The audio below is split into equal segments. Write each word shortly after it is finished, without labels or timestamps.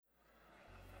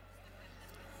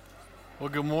Well,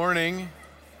 good morning.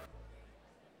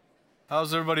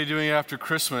 How's everybody doing after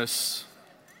Christmas?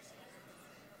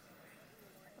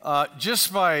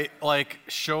 Just by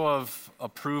show of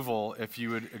approval, if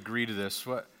you would agree to this,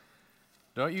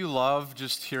 don't you love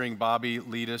just hearing Bobby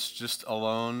lead us just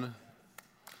alone?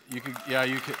 You could.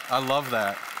 I love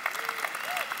that.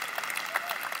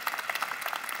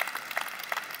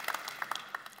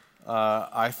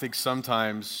 I think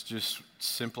sometimes just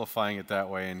simplifying it that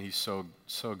way, and he's so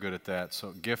good at that,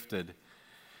 so gifted.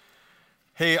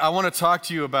 Hey, I want to talk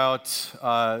to you about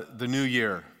the new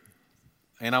year.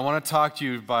 And I want to talk to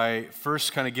you by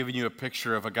first kind of giving you a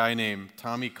picture of a guy named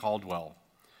Tommy Caldwell.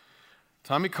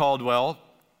 Tommy Caldwell,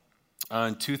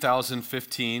 in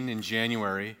 2015, in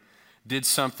January, did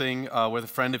something with a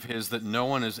friend of his that no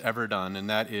one has ever done, and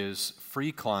that is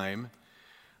free climb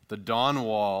the dawn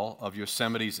wall of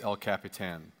Yosemite's El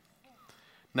Capitan.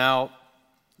 Now,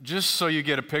 just so you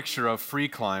get a picture of free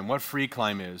climb, what free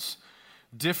climb is,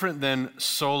 different than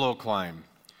solo climb,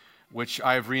 which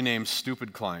I've renamed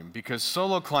stupid climb, because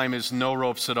solo climb is no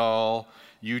ropes at all,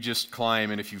 you just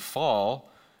climb, and if you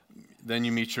fall, then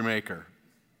you meet your maker.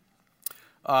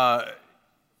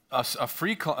 That's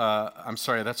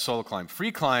solo climb.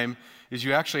 Free climb is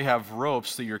you actually have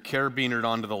ropes that you're carabined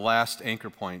onto the last anchor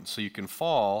point, so you can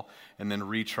fall and then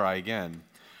retry again.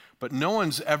 But no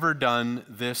one's ever done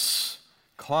this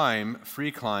climb, free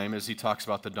climb, as he talks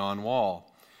about the dawn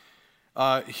wall.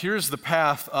 Here's the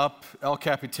path up El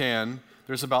Capitan.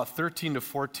 There's about 13 to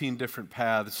 14 different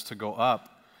paths to go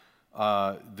up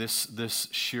this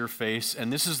sheer face,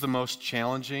 and this is the most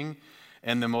challenging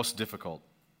and the most difficult.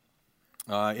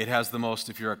 It has the most,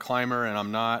 if you're a climber and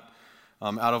I'm not,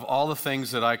 out of all the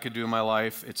things that I could do in my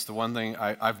life, it's the one thing,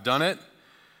 I've done it.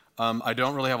 I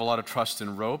don't really have a lot of trust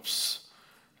in ropes,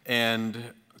 and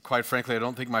quite frankly, I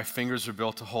don't think my fingers are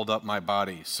built to hold up my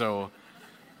body. So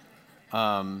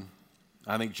I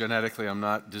think genetically I'm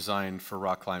not designed for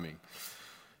rock climbing.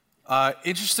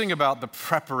 Interesting about the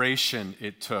preparation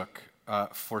it took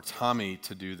for Tommy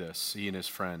to do this, he and his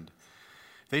friend.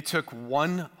 They took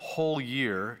one whole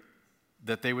year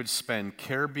that they would spend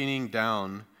carabining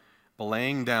down,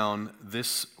 belaying down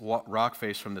this rock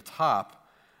face from the top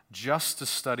just to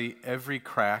study every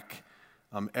crack,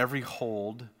 every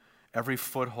hold, every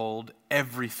foothold,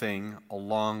 everything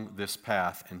along this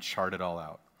path and chart it all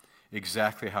out.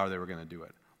 Exactly how they were going to do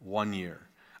it. 1 year.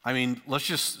 I mean, let's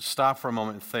just stop for a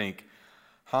moment and think,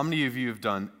 how many of you have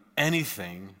done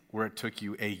anything where it took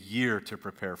you a year to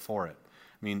prepare for it?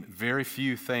 I mean, very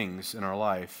few things in our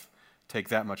life take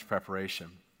that much preparation.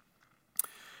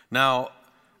 Now,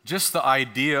 just the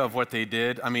idea of what they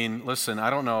did, I mean, listen, I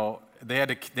don't know, they had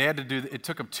to do, it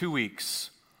took them 2 weeks.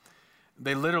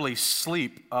 They literally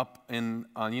sleep up in,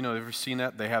 ever seen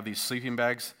that? They have these sleeping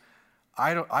bags.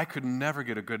 I could never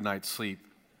get a good night's sleep.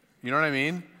 You know what I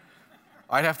mean?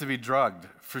 I'd have to be drugged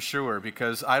for sure,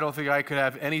 because I don't think I could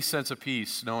have any sense of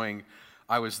peace knowing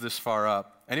I was this far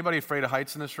up. Anybody afraid of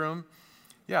heights in this room?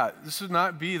 Yeah, this would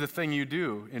not be the thing you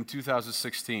do in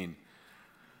 2016.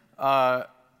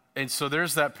 And so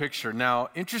there's that picture. Now,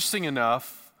 interesting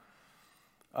enough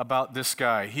about this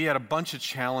guy, he had a bunch of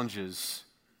challenges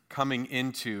coming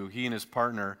into, he and his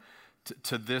partner,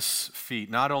 to this feat.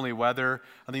 Not only weather,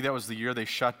 I think that was the year they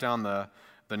shut down the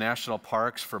national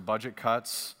parks for budget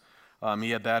cuts.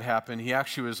 He had that happen. He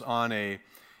actually was on a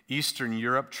Eastern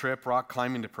Europe trip, rock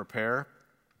climbing to prepare,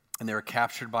 and they were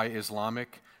captured by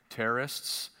Islamic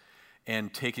terrorists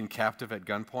and taken captive at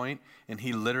gunpoint, and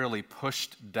he literally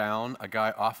pushed down a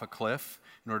guy off a cliff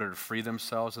in order to free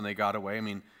themselves, and they got away. I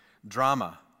mean,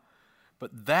 drama.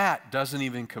 But that doesn't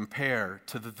even compare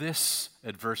to this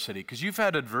adversity, because you've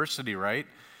had adversity, right?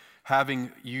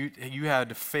 You had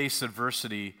to face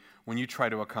adversity when you try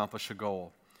to accomplish a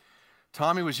goal.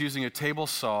 Tommy was using a table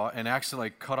saw and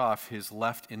accidentally cut off his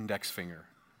left index finger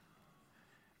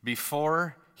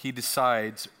before he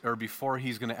decides, or before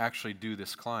he's going to actually do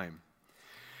this climb.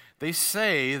 They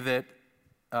say that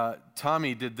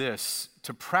Tommy did this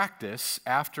to practice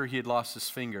after he had lost his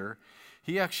finger.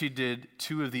 He actually did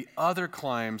 2 of the other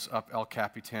climbs up El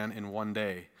Capitan in 1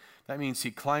 day. That means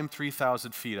he climbed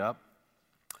 3,000 feet up,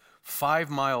 5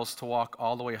 miles to walk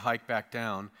all the way, hike back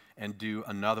down, and do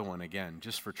another one again,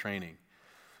 just for training.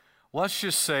 Let's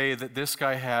just say that this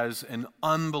guy has an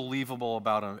unbelievable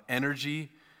amount of energy,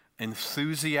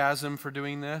 enthusiasm for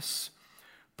doing this,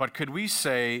 but could we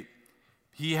say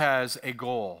he has a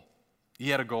goal? He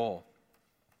had a goal,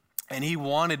 and he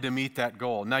wanted to meet that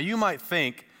goal. Now, you might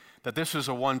think that this was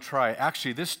a one try.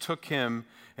 Actually, this took him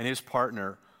and his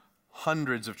partner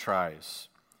hundreds of tries.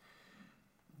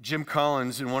 Jim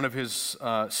Collins, in one of his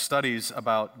studies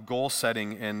about goal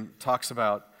setting, and talks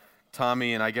about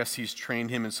Tommy, and I guess he's trained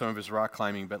him in some of his rock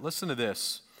climbing. But listen to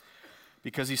this,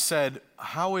 because he said,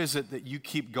 how is it that you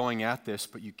keep going at this,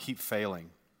 but you keep failing?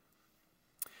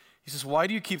 He says, why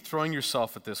do you keep throwing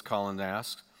yourself at this, Collins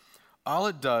asks. All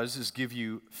it does is give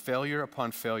you failure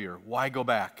upon failure. Why go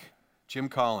back? Jim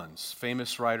Collins,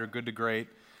 famous writer, Good to Great,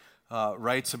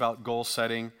 writes about goal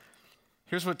setting.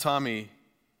 Here's what Tommy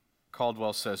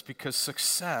Caldwell says, because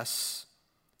success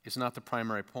is not the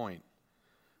primary point.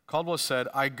 Caldwell said,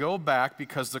 I go back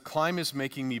because the climb is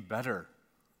making me better.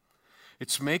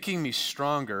 It's making me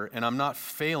stronger, and I'm not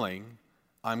failing,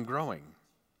 I'm growing.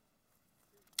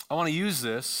 I want to use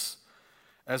this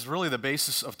as really the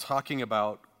basis of talking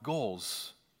about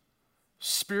goals,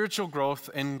 spiritual growth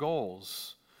and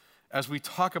goals, as we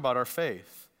talk about our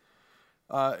faith.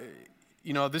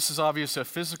 This is obviously a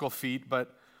physical feat,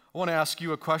 but I want to ask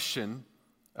you a question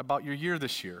about your year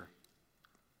this year.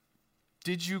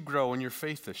 Did you grow in your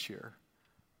faith this year?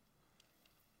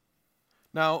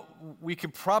 Now, we'll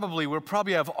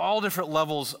probably have all different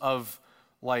levels of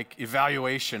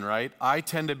evaluation, right? I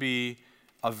tend to be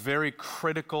a very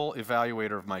critical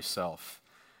evaluator of myself.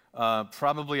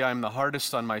 Probably I'm the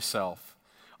hardest on myself.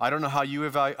 I don't know how you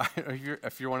evaluate,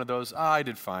 if you're one of those, I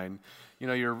did fine.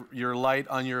 You're light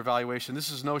on your evaluation.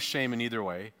 This is no shame in either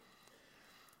way.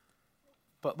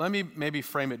 But let me maybe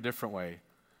frame it a different way.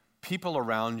 People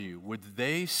around you, would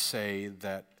they say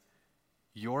that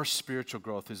your spiritual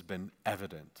growth has been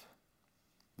evident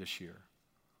this year?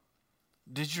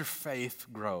 Did your faith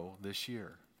grow this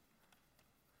year?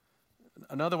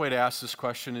 Another way to ask this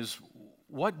question is,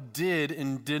 what did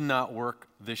and did not work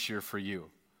this year for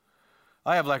you?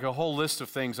 I have a whole list of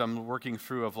things I'm working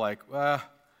through of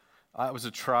it was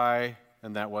a try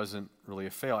and that wasn't really a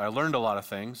fail. I learned a lot of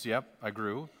things, yep, I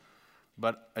grew,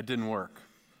 but it didn't work.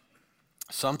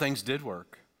 Some things did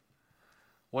work.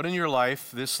 What in your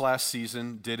life this last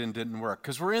season did and didn't work?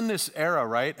 Because we're in this era,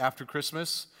 right, after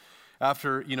Christmas,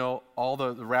 after, all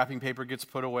the wrapping paper gets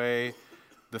put away,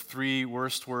 the 3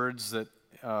 worst words that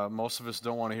most of us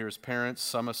don't want to hear as parents,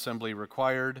 some assembly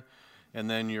required, and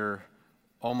then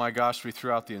oh my gosh, we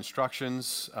threw out the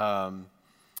instructions.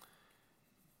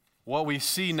 What we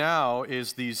see now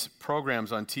is these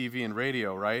programs on TV and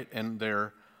radio, right? And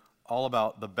they're all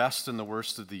about the best and the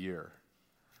worst of the year.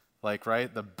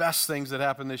 Right? The best things that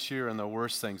happened this year and the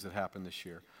worst things that happened this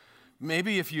year.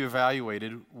 Maybe if you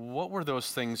evaluated, what were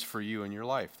those things for you in your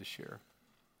life this year?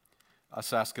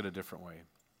 Let's ask it a different way.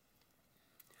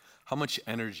 How much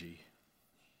energy?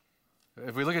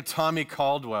 If we look at Tommy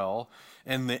Caldwell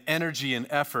and the energy and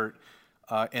effort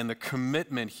and the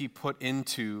commitment he put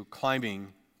into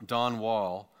climbing Dawn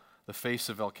Wall, the face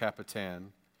of El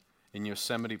Capitan in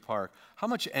Yosemite Park, how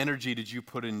much energy did you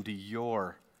put into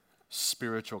your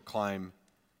spiritual climb,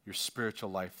 your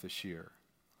spiritual life this year?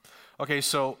 Okay,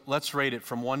 so let's rate it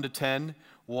from 1 to 10,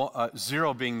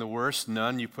 0 being the worst,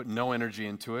 none, you put no energy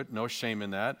into it, no shame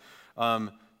in that.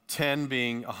 10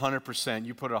 being 100%,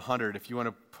 you put 100. If you want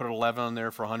to put 11 on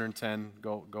there for 110,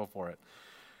 go for it.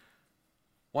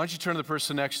 Why don't you turn to the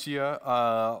person next to you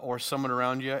or someone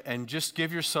around you and just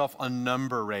give yourself a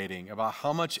number rating about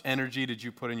how much energy did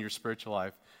you put in your spiritual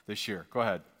life this year. Go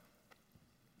ahead.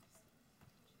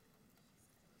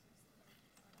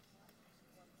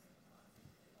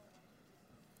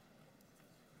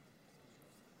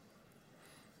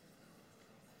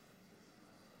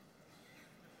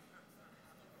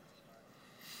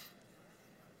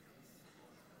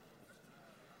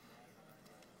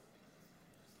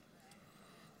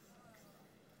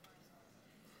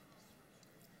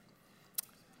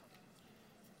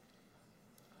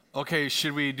 Okay,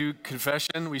 should we do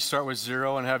confession? We start with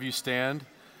 0 and have you stand?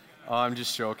 Oh, I'm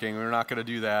just joking. We're not going to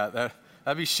do that.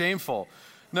 That'd be shameful.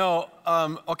 No,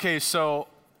 okay, so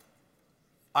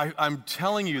I'm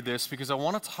telling you this because I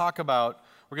want to talk about,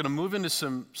 we're going to move into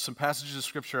some passages of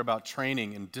Scripture about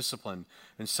training and discipline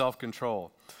and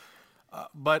self-control.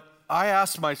 But I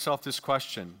asked myself this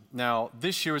question. Now,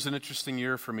 this year was an interesting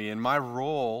year for me, and my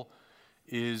role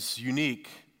is unique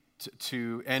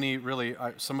to any, really,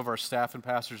 some of our staff and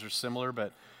pastors are similar,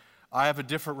 but I have a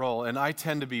different role, and I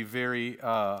tend to be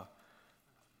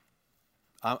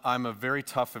I'm a very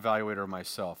tough evaluator of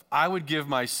myself. I would give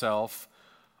myself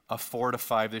a 4 to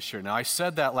 5 this year. Now, I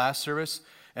said that last service,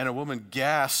 and a woman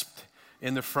gasped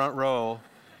in the front row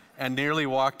and nearly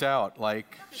walked out,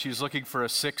 like she was looking for a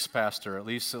 6 pastor, at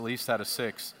least had a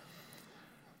 6.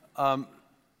 Now,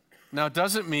 it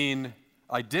doesn't mean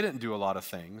I didn't do a lot of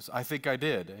things. I think I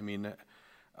did. I mean,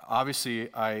 obviously,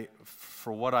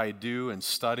 for what I do and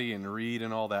study and read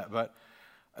and all that, but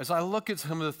as I look at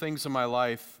some of the things in my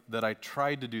life that I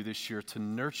tried to do this year to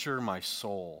nurture my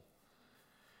soul,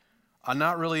 I'm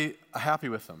not really happy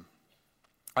with them.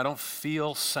 I don't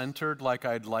feel centered like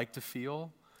I'd like to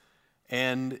feel,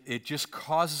 and it just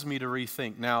causes me to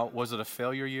rethink. Now, was it a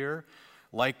failure year?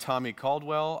 Like Tommy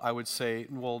Caldwell, I would say,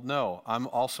 well, no. I'm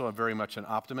also very much an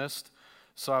optimist,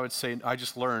 so I would say I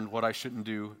just learned what I shouldn't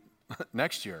do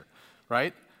next year,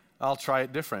 right? I'll try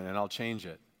it different, and I'll change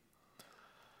it.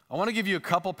 I want to give you a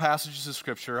couple passages of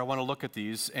Scripture. I want to look at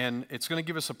these, and it's going to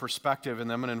give us a perspective, and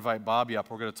then I'm going to invite Bobby up.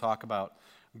 We're going to talk about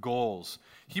goals.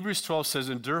 Hebrews 12 says,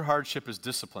 endure hardship as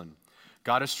discipline.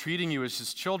 God is treating you as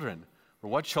his children. For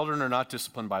what children are not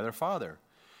disciplined by their father?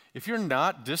 If you're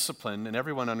not disciplined, and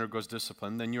everyone undergoes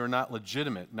discipline, then you are not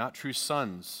legitimate, not true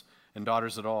sons and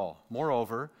daughters at all.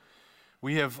 Moreover,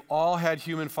 we have all had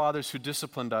human fathers who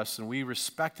disciplined us, and we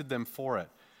respected them for it.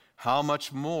 How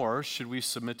much more should we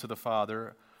submit to the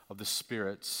Father of the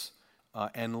spirits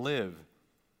and live?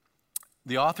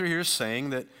 The author here is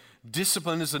saying that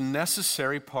discipline is a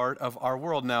necessary part of our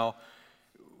world. Now,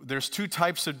 there's two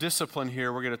types of discipline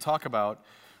here we're going to talk about.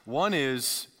 One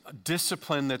is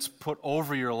discipline that's put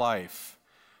over your life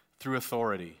through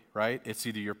authority, right? It's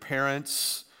either your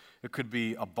parents, it could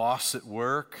be a boss at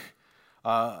work,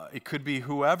 it could be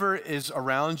whoever is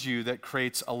around you that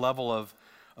creates a level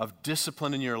of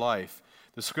discipline in your life.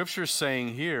 The scripture is saying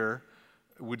here,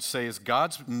 would say is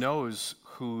God knows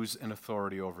who's in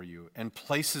authority over you and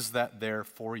places that there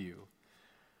for you.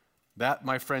 That,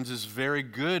 my friends, is very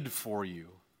good for you.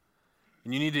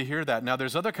 And you need to hear that. Now,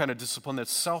 there's other kind of discipline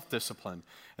that's self-discipline,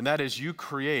 and that is you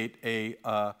create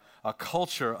a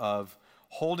culture of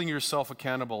holding yourself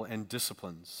accountable and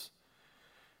disciplines.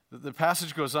 The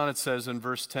passage goes on, it says in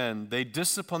verse 10, they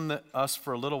disciplined us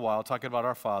for a little while, talking about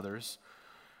our fathers,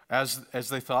 as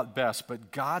they thought best,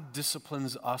 but God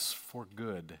disciplines us for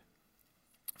good,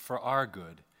 for our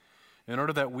good, in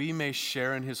order that we may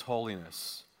share in his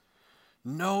holiness.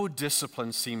 No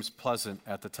discipline seems pleasant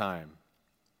at the time,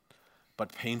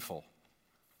 but painful.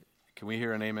 Can we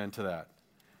hear an amen to that?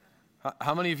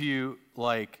 How many of you,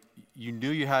 you knew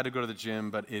you had to go to the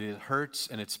gym, but it hurts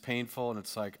and it's painful and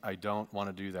it's like, I don't want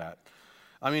to do that?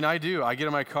 I mean, I do. I get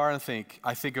in my car and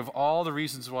I think of all the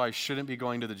reasons why I shouldn't be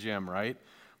going to the gym, right?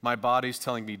 My body's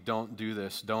telling me, don't do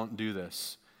this, don't do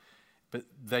this. But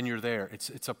then you're there.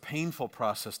 It's a painful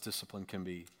process, discipline can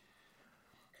be.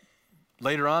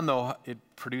 Later on, though, it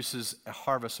produces a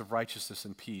harvest of righteousness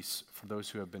and peace for those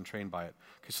who have been trained by it.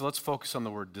 Okay, so let's focus on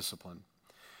the word discipline.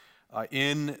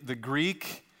 In the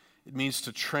Greek, it means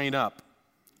to train up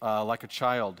like a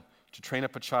child, to train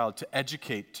up a child, to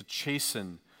educate, to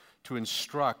chasten, to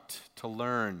instruct, to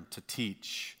learn, to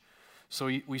teach. So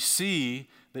we see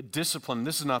that discipline,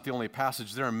 this is not the only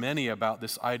passage, there are many about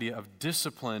this idea of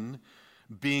discipline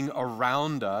being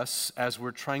around us as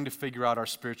we're trying to figure out our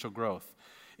spiritual growth.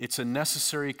 It's a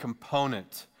necessary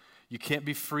component. You can't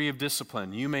be free of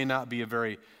discipline. You may not be a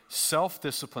very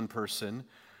self-disciplined person.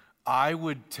 I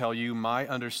would tell you my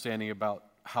understanding about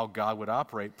how God would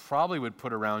operate probably would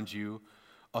put around you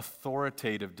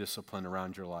authoritative discipline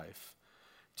around your life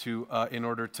in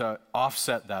order to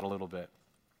offset that a little bit.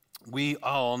 We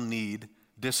all need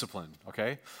discipline,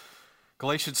 okay?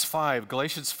 Galatians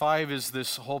 5 is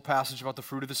this whole passage about the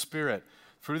fruit of the Spirit.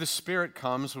 Fruit of the Spirit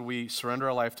comes when we surrender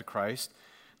our life to Christ.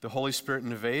 The Holy Spirit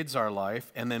invades our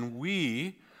life, and then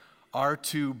we are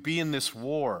to be in this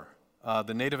war.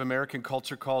 The Native American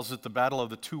culture calls it the battle of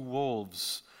the two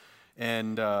wolves.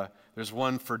 And there's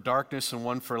one for darkness and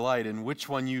one for light, and which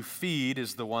one you feed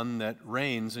is the one that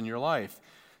reigns in your life.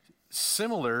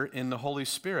 Similar in the Holy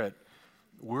Spirit.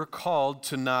 We're called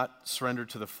to not surrender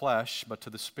to the flesh, but to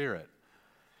the Spirit.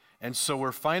 And so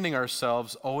we're finding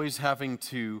ourselves always having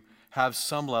to have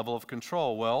some level of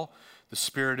control. Well, the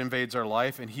Spirit invades our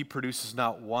life, and he produces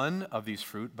not one of these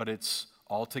fruit, but it's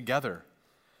all together.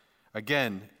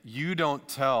 Again, you don't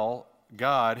tell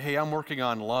God, hey, I'm working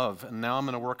on love, and now I'm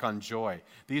going to work on joy.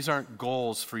 These aren't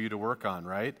goals for you to work on,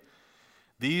 right?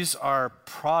 These are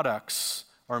products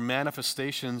or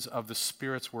manifestations of the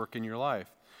Spirit's work in your life.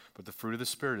 But the fruit of the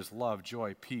Spirit is love,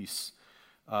 joy, peace,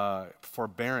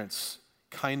 forbearance,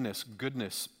 kindness,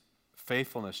 goodness,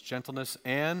 faithfulness, gentleness,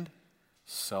 and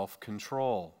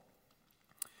self-control.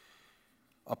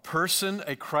 A person,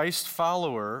 a Christ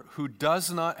follower, who does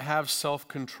not have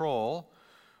self-control,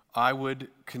 I would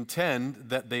contend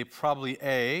that they probably,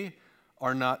 A,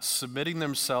 are not submitting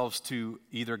themselves to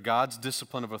either God's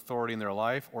discipline of authority in their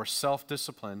life or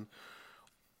self-discipline,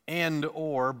 and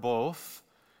or both.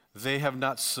 They have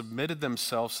not submitted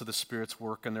themselves to the Spirit's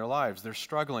work in their lives. They're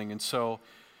struggling. And so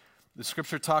the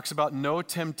scripture talks about no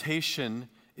temptation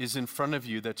is in front of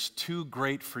you that's too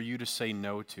great for you to say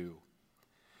no to.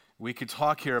 We could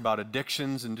talk here about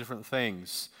addictions and different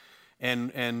things.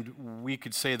 And we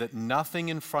could say that nothing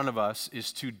in front of us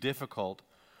is too difficult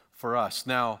for us.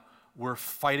 Now, we're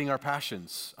fighting our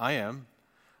passions. I am.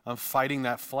 I'm fighting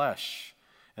that flesh.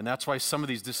 And that's why some of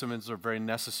these disciplines are very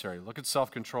necessary. Look at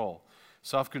self-control.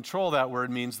 Self-control, that word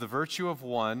means the virtue of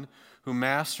one who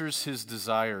masters his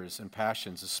desires and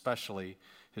passions, especially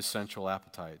his sensual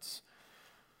appetites.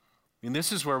 And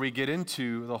this is where we get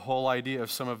into the whole idea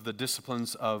of some of the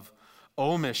disciplines of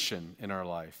omission in our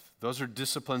life. Those are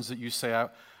disciplines that you say,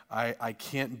 I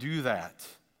can't do that.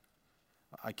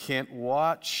 I can't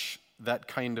watch that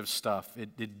kind of stuff.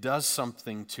 It does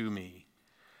something to me.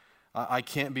 I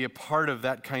can't be a part of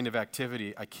that kind of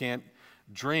activity. I can't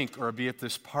drink or be at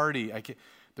this party.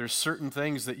 There's certain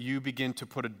things that you begin to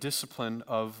put a discipline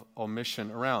of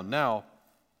omission around. Now,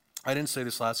 I didn't say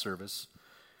this last service.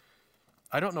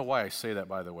 I don't know why I say that,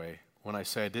 by the way, when I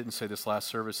say I didn't say this last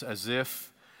service, as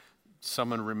if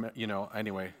someone,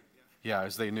 anyway, yeah,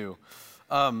 as they knew.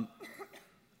 Paul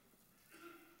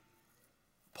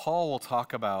will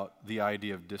talk about the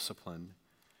idea of discipline,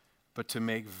 but to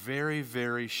make very,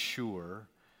 very sure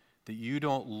that you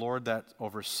don't lord that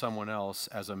over someone else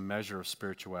as a measure of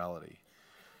spirituality.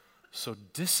 So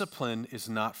discipline is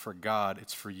not for God,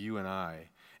 it's for you and I.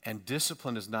 And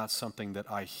discipline is not something that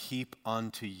I heap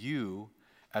onto you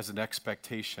as an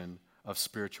expectation of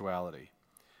spirituality.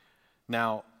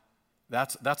 Now,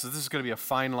 this is going to be a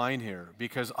fine line here,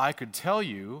 because I could tell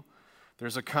you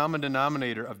there's a common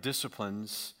denominator of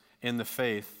disciplines in the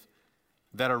faith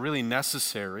that are really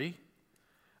necessary.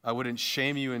 I wouldn't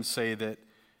shame you and say that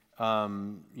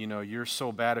you're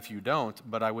so bad if you don't,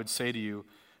 but I would say to you,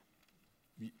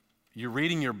 you're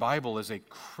reading your Bible is a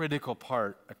critical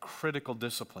part, a critical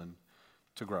discipline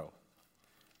to grow.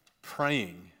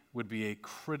 Praying would be a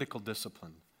critical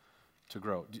discipline to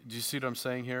grow. Do you see what I'm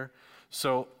saying here?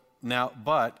 So now,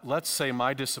 but let's say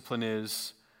my discipline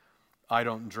is I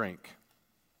don't drink.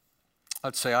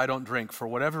 Let's say I don't drink for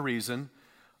whatever reason.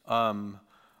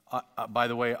 By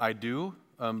the way, I do,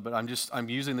 but I'm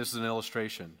using this as an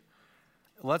illustration.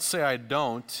 Let's say I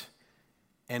don't,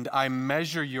 and I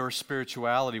measure your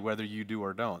spirituality whether you do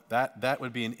or don't. That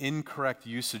would be an incorrect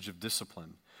usage of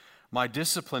discipline. My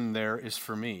discipline there is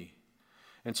for me.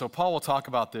 And so Paul will talk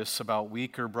about this, about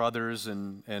weaker brothers,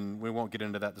 and we won't get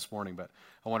into that this morning, but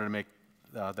I wanted to make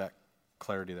that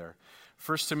clarity there.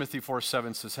 1 Timothy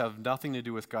 4:7 says, have nothing to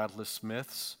do with godless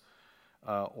myths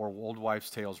or old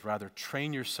wives' tales. Rather,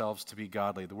 train yourselves to be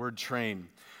godly. The word train,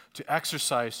 to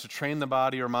exercise, to train the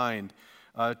body or mind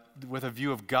with a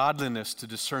view of godliness to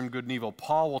discern good and evil.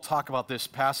 Paul will talk about this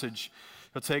passage.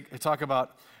 He'll talk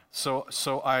about, so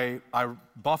I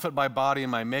buffet my body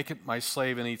and I make it my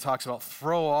slave, and he talks about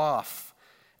throw off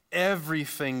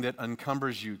everything that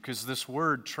encumbers you, because this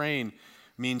word train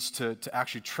means to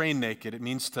actually train naked. It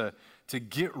means to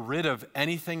get rid of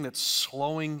anything that's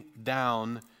slowing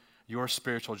down your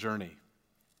spiritual journey.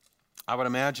 I would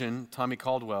imagine Tommy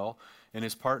Caldwell and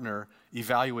his partner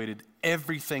evaluated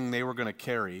everything they were going to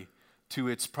carry to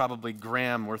its probably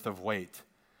gram worth of weight,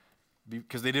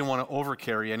 because they didn't want to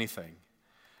overcarry anything.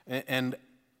 And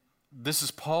this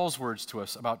is Paul's words to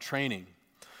us about training.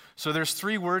 So there's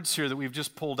 3 words here that we've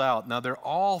just pulled out. Now, they're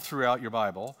all throughout your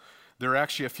Bible. There are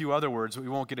actually a few other words, but we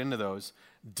won't get into those.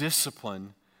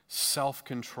 Discipline,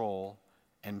 self-control,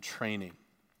 and training.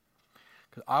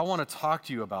 I want to talk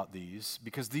to you about these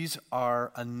because these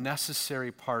are a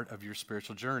necessary part of your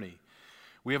spiritual journey.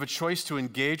 We have a choice to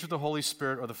engage with the Holy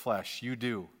Spirit or the flesh. You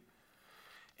do.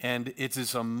 And it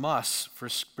is a must for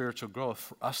spiritual growth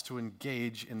for us to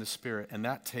engage in the Spirit, and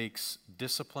that takes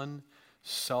discipline,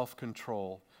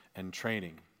 self-control, and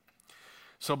training.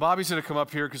 So Bobby's going to come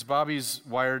up here because Bobby's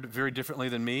wired very differently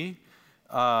than me.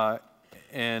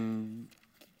 And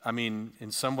I mean,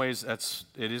 in some ways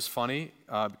it is funny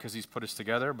because he's put us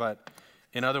together, but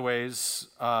in other ways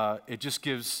it just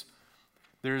gives,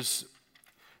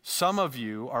 some of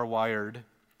you are wired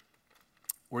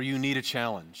where you need a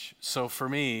challenge. So for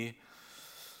me,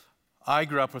 I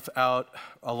grew up without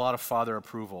a lot of father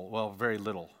approval, well, very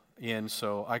little. And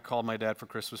so I called my dad for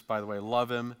Christmas, by the way, love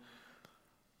him.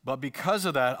 But because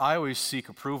of that, I always seek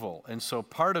approval. And so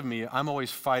part of me, I'm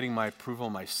always fighting my approval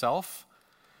myself.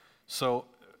 So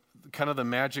kind of the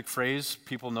magic phrase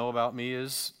people know about me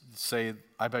is say,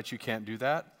 I bet you can't do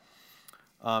that.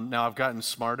 Now I've gotten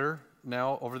smarter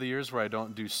now over the years where I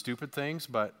don't do stupid things,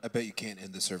 but I bet you can't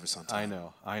end the service on time. I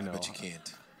know. I bet you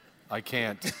can't. I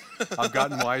can't. I've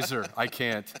gotten wiser. I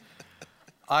can't.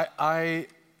 I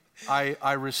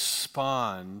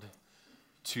respond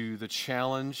to the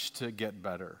challenge to get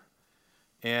better,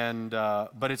 and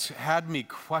but it's had me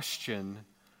question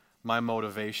my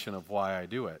motivation of why I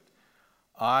do it.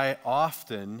 I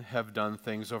often have done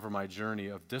things over my journey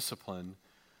of discipline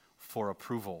for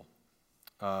approval,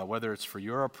 whether it's for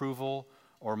your approval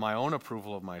or my own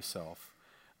approval of myself.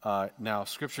 Now,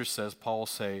 Scripture says, Paul will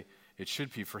say, it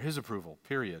should be for his approval,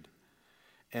 period.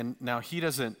 And now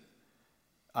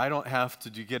I don't have to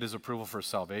get his approval for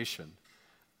salvation.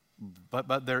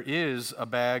 But there is a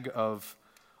bag of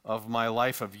my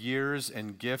life of years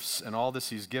and gifts and all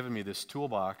this he's given me, this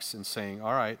toolbox, and saying,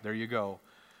 all right, there you go.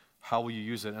 How will you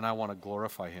use it? And I want to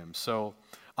glorify him. So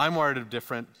I'm wired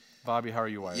different. Bobby, how are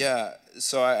you wired? Yeah,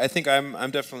 so I think I'm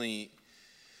definitely,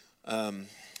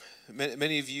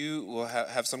 many of you will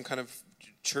have some kind of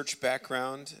church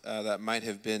background that might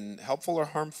have been helpful or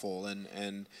harmful.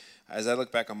 And as I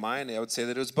look back on mine, I would say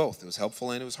that it was both. It was helpful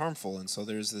and it was harmful. And so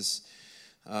there's this,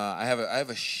 I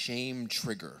have a shame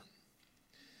trigger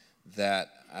that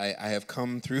I have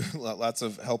come through lots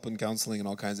of help and counseling and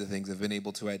all kinds of things. I've been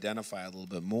able to identify a little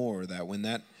bit more that when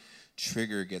that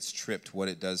trigger gets tripped, what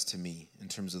it does to me in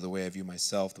terms of the way I view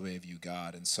myself, the way I view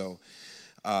God. And so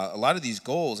a lot of these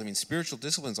goals, spiritual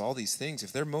disciplines, all these things,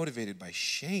 if they're motivated by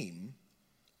shame,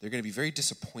 they're going to be very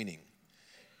disappointing.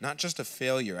 Not just a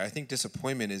failure. I think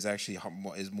disappointment is actually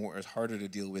is harder to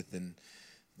deal with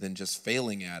than just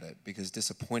failing at it, because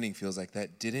disappointing feels like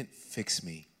that didn't fix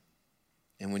me.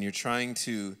 And when you're trying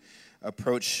to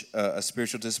approach a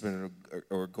spiritual discipline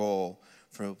or a goal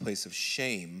from a place of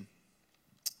shame,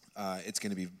 it's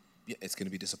going to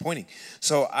be disappointing.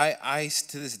 So I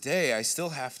to this day, I still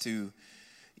have to,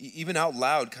 even out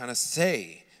loud, kind of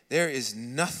say, there is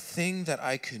nothing that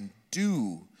I can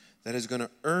do that is going to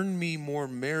earn me more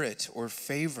merit or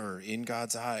favor in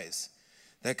God's eyes.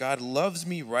 That God loves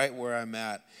me right where I'm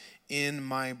at in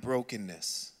my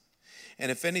brokenness. And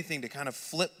if anything, to kind of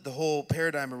flip the whole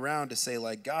paradigm around to say,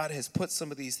 like, God has put some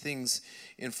of these things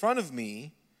in front of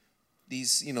me,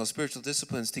 these, spiritual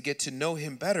disciplines, to get to know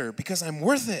him better because I'm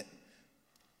worth it.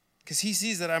 Because he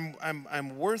sees that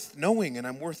I'm worth knowing and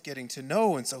I'm worth getting to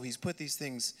know. And so he's put these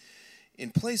things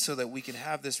in place so that we can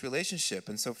have this relationship.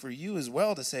 And so for you as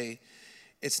well to say,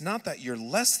 it's not that you're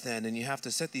less than and you have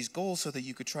to set these goals so that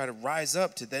you could try to rise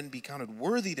up to then be counted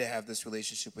worthy to have this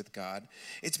relationship with God.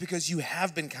 It's because you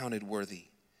have been counted worthy.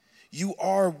 You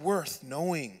are worth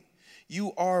knowing.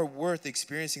 You are worth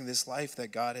experiencing this life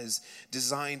that God has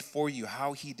designed for you,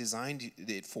 how he designed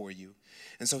it for you.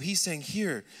 And so he's saying,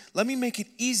 here, let me make it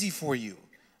easy for you.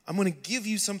 I'm going to give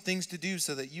you some things to do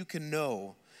so that you can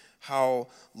know how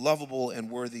lovable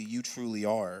and worthy you truly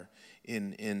are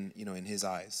in his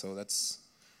eyes. So that's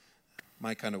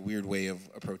my kind of weird way of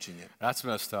approaching it. That's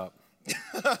messed up.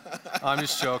 I'm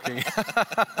just joking.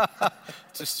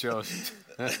 Just joking.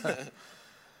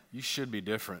 You should be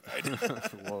different.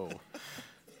 Whoa.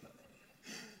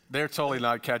 They're totally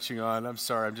not catching on. I'm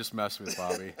sorry. I'm just messing with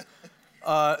Bobby.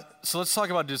 So let's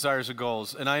talk about desires and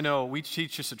goals. And I know we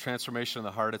teach this at Transformation of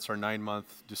the Heart. It's our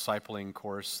 9-month discipling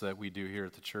course that we do here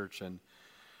at the church. And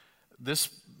this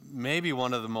may be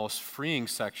one of the most freeing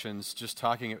sections, just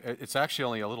talking. It's actually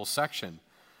only a little section.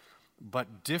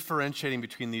 But differentiating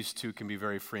between these two can be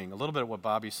very freeing. A little bit of what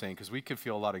Bobby's saying, because we can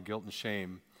feel a lot of guilt and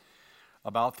shame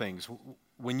about things.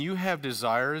 When you have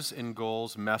desires and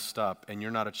goals messed up and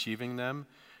you're not achieving them,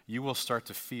 you will start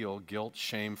to feel guilt,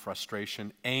 shame,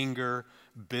 frustration, anger,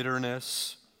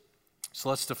 bitterness. So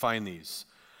let's define these.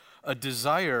 A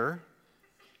desire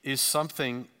is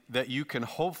something that you can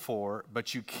hope for,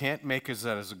 but you can't make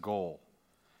that as a goal.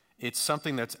 It's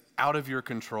something that's out of your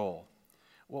control.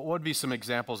 What would be some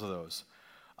examples of those?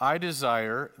 I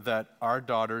desire that our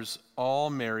daughters all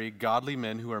marry godly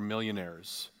men who are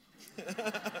millionaires.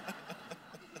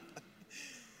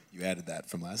 You added that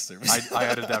from last service. I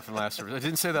added that from last service. I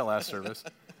didn't say that last service.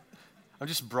 I'm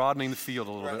just broadening the field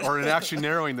a little bit, or actually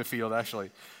narrowing the field,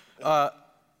 actually.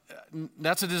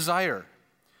 That's a desire.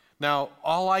 Now,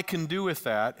 all I can do with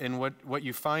that, and what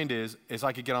you find is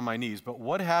I could get on my knees. But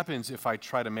what happens if I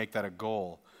try to make that a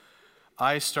goal?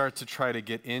 I start to try to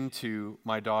get into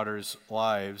my daughters'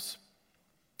 lives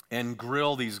and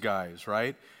grill these guys,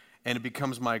 right? And it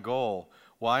becomes my goal.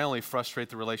 Well, I only frustrate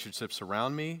the relationships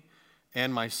around me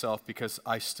and myself because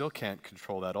I still can't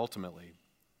control that ultimately.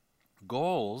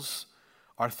 Goals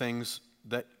are things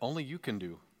that only you can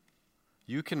do.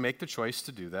 You can make the choice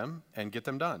to do them and get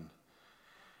them done.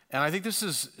 And I think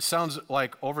this sounds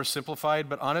like oversimplified,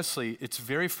 but honestly, it's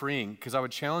very freeing because I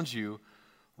would challenge you,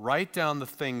 write down the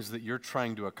things that you're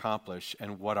trying to accomplish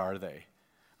and what are they?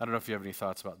 I don't know if you have any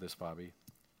thoughts about this, Bobby.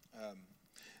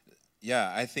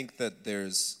 Yeah, I think that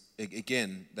there's,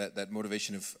 again, that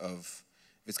motivation of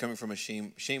if it's coming from a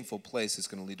shameful place, it's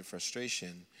going to lead to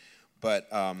frustration. But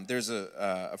there's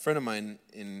a friend of mine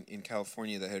in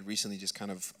California that had recently just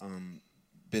kind of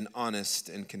been honest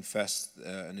and confessed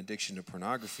an addiction to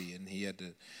pornography, and he had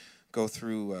to go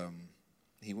through.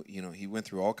 He went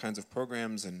through all kinds of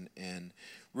programs and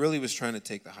really was trying to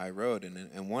take the high road.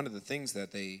 And one of the things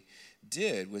that they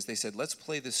did was they said, let's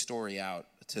play this story out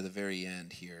to the very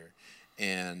end here,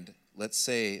 and let's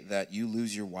say that you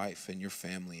lose your wife and your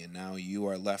family, and now you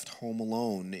are left home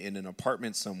alone in an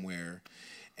apartment somewhere,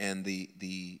 and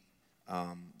the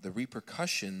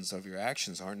repercussions of your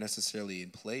actions aren't necessarily in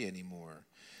play anymore.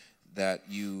 That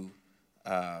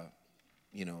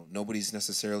nobody's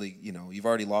necessarily, you've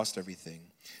already lost everything.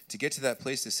 To get to that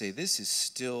place to say, this is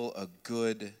still a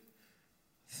good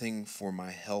thing for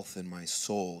my health and my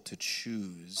soul to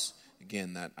choose.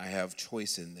 Again, that I have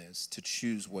choice in this, to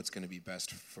choose what's going to be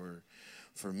best for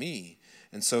me.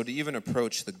 And so to even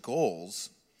approach the goals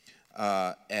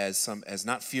as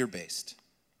not fear-based.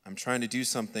 I'm trying to do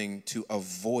something to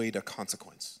avoid a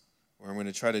consequence. Or I'm going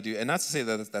to try to do, and not to say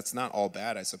that that's not all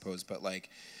bad, I suppose, but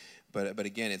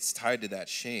again, it's tied to that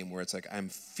shame where it's like I'm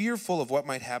fearful of what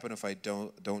might happen if I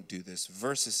don't do this,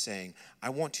 versus saying I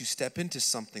want to step into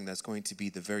something that's going to be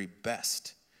the very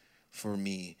best for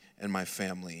me and my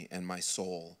family and my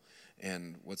soul,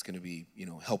 and what's going to be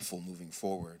helpful moving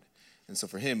forward. And so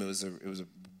for him, it was a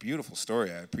beautiful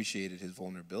story. I appreciated his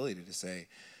vulnerability to say,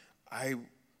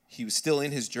 he was still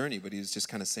in his journey, but he was just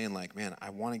kind of saying like, man, I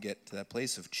want to get to that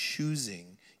place of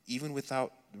choosing, even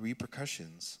without the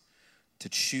repercussions, to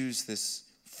choose this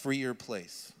freer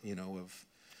place, of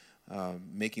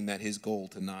making that his goal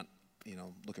to not,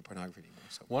 look at pornography anymore.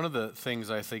 So. One of the things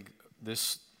I think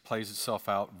this plays itself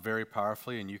out very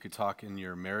powerfully, and you could talk in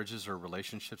your marriages or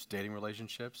relationships, dating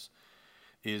relationships,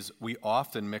 is we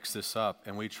often mix this up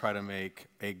and we try to make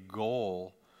a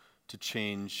goal to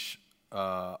change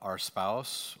our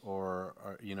spouse or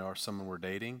someone we're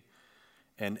dating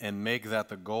and make that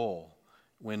the goal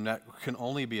when that can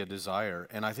only be a desire.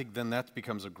 And I think then that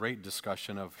becomes a great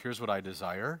discussion of here's what I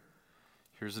desire,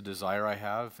 here's a desire I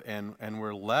have, and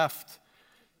we're left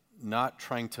not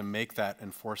trying to make that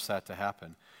and force that to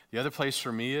happen. The other place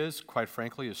for me is, quite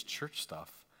frankly, is church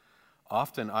stuff.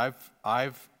 Often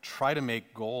I've tried to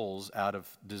make goals out of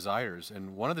desires,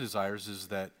 and one of the desires is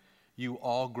that you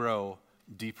all grow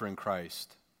deeper in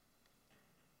Christ.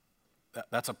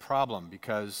 That's a problem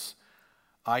because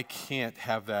I can't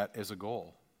have that as a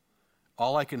goal.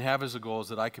 All I can have as a goal is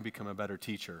that I can become a better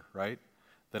teacher, right?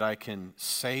 That I can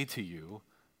say to you,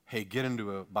 hey, get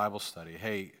into a Bible study.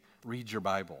 Hey, read your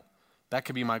Bible. That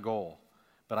could be my goal,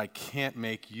 but I can't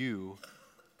make you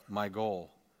my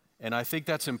goal. And I think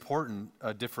that's important,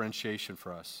 a differentiation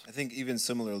for us. I think even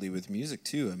similarly with music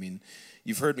too. I mean,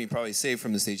 you've heard me probably say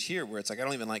from the stage here where it's like I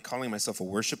don't even like calling myself a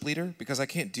worship leader because I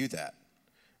can't do that.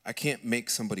 I can't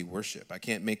make somebody worship. I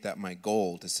can't make that my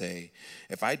goal to say,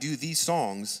 if I do these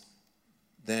songs,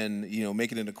 then,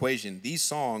 make it an equation. These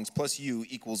songs plus you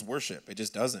equals worship. It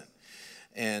just doesn't.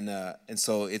 And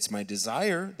so it's my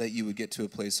desire that you would get to a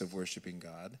place of worshiping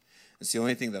God. It's the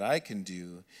only thing that I can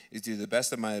do is do the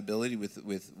best of my ability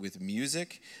with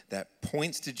music that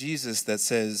points to Jesus, that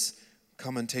says,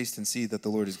 come and taste and see that the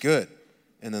Lord is good.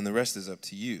 And then the rest is up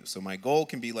to you. So my goal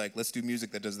can be like, let's do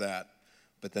music that does that.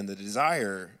 But then the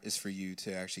desire is for you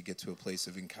to actually get to a place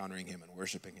of encountering him and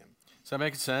worshiping him. Does that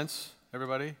make sense,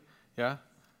 everybody? Yeah?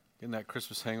 Getting that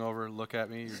Christmas hangover, look at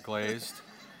me, you're glazed.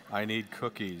 I need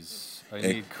cookies. I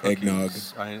need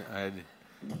cookies. Eggnog.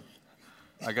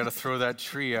 I got to throw that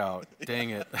tree out.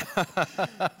 Dang it.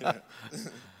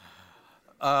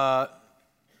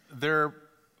 There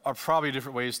are probably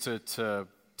different ways to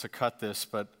cut this,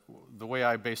 but the way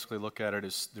I basically look at it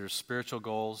is there's spiritual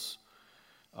goals,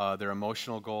 there are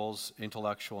emotional goals,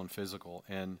 intellectual and physical.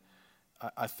 And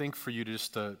I think for you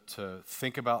just to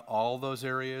think about all those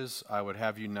areas, I would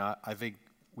have you not, I think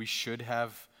we should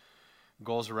have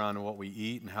goals around what we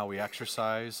eat and how we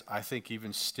exercise. I think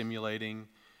even stimulating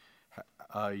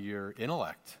your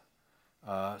intellect,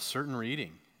 certain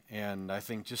reading. And I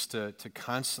think just to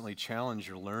constantly challenge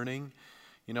your learning.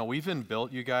 We've been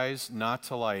built, you guys, not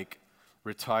to like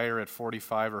retire at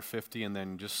 45 or 50 and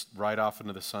then just ride off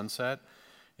into the sunset.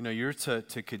 You're to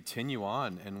continue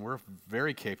on, and we're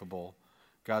very capable.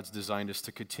 God's designed us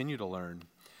to continue to learn.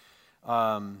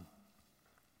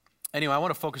 Anyway, I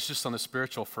want to focus just on the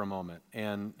spiritual for a moment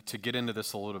and to get into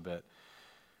this a little bit.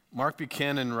 Mark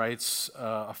Buchanan writes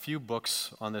a few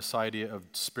books on this idea of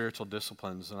spiritual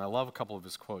disciplines, and I love a couple of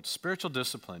his quotes. Spiritual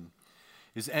discipline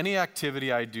is any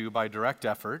activity I do by direct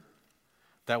effort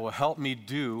that will help me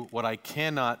do what I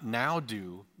cannot now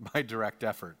do by direct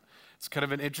effort. It's kind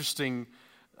of an interesting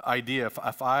idea.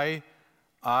 If I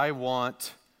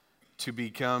want to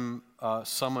become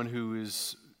someone who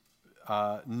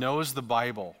knows the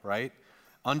Bible, right?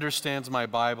 understands my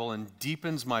Bible and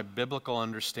deepens my biblical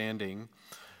understanding,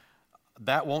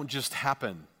 that won't just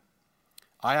happen.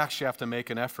 I actually have to make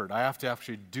an effort. I have to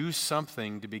actually do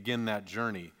something to begin that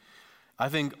journey. I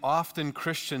think often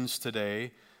Christians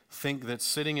today think that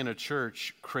sitting in a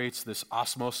church creates this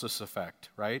osmosis effect,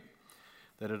 right?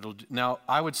 Now,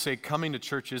 I would say coming to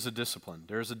church is a discipline.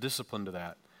 There's a discipline to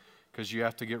that because you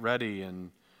have to get ready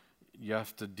and you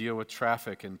have to deal with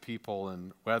traffic and people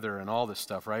and weather and all this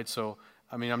stuff, right? So,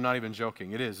 I mean, I'm not even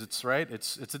joking. It is. It's right.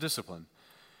 It's a discipline.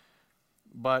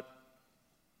 But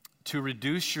to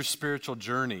reduce your spiritual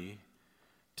journey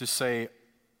to say,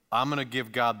 I'm going to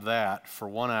give God that for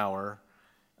 1 hour,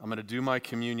 I'm going to do my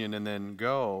communion and then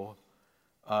go,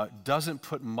 doesn't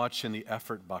put much in the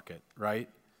effort bucket, right?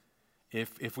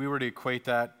 If we were to equate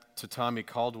that to Tommy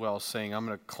Caldwell saying, I'm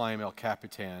going to climb El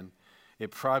Capitan,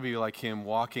 it'd probably be like him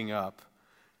walking up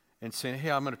and saying,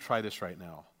 hey, I'm going to try this right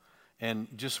now. And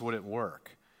just wouldn't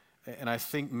work. And I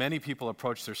think many people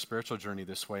approach their spiritual journey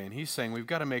this way. And he's saying we've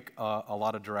got to make a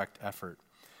lot of direct effort.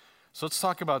 So let's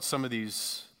talk about some of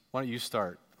these. Why don't you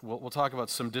start? We'll talk about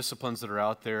some disciplines that are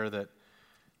out there that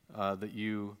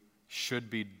you should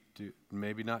be,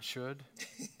 maybe not should.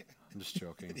 I'm just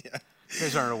joking. Yeah. You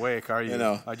guys aren't awake, are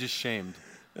you? I just shamed.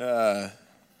 I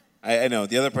know.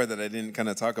 The other part that I didn't kind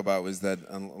of talk about was that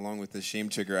along with the shame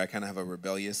trigger, I kind of have a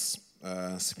rebellious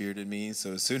spirit in me.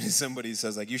 So as soon as somebody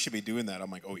says, like, you should be doing that, I'm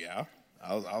like, oh, yeah?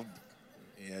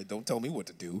 Yeah, don't tell me what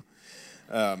to do.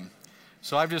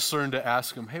 So I've just learned to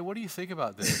ask him, hey, what do you think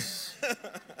about this?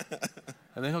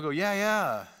 And then he'll go,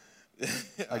 yeah.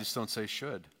 I just don't say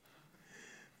should.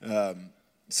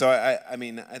 So I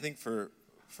mean, I think for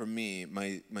me,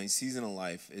 my season of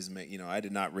life is, I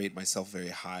did not rate myself very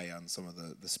high on some of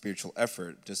the spiritual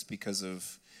effort just because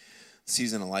of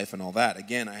season of life and all that.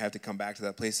 Again, I have to come back to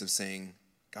that place of saying,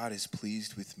 God is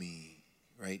pleased with me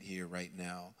right here, right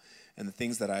now. And the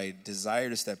things that I desire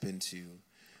to step into,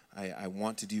 I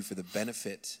want to do for the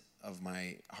benefit of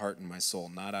my heart and my soul,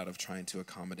 not out of trying to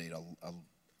accommodate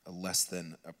a less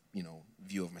than,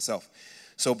 view of myself.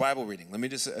 So Bible reading, let me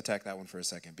just attack that one for a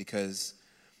second, because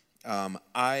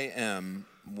I am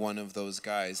one of those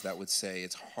guys that would say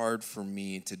it's hard for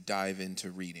me to dive into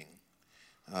reading.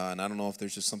 And I don't know if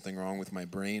there's just something wrong with my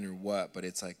brain or what, but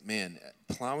it's like, man,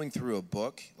 plowing through a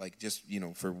book, like just,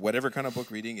 for whatever kind of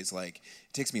book reading, is like,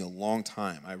 it takes me a long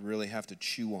time. I really have to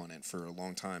chew on it for a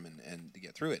long time and to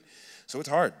get through it. So it's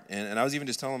hard. And I was even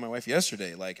just telling my wife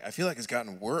yesterday, like, I feel like it's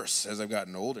gotten worse as I've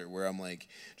gotten older, where I'm like,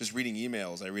 just reading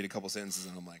emails, I read a couple sentences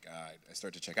and I'm like, I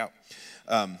start to check out.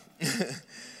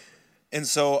 And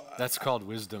so that's called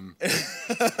wisdom.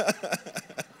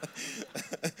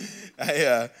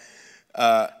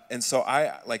 And so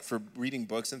I, like, for reading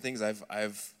books and things,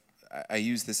 I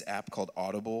use this app called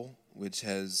Audible, which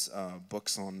has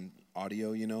books on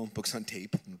audio, books on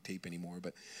tape, not tape anymore,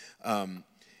 but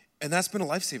and that's been a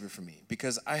lifesaver for me,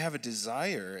 because I have a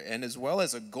desire and as well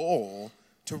as a goal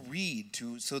to read,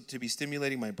 to be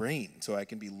stimulating my brain so I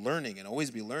can be learning and always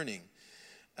be learning.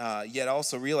 Yet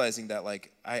also realizing that,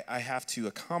 like, I have to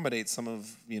accommodate some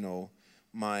of,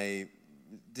 my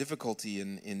difficulty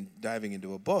in diving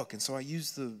into a book. And so I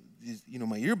use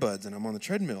my earbuds and I'm on the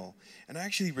treadmill, and I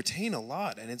actually retain a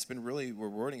lot, and it's been really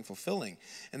rewarding, fulfilling.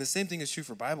 And the same thing is true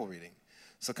for Bible reading.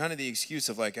 So kind of the excuse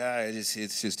of like,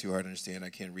 it's just too hard to understand, I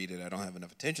can't read it, I don't have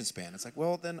enough attention span. It's like,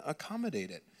 well, then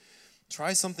accommodate it.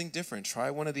 Try something different.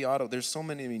 Try one of the there's so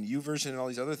many, YouVersion and all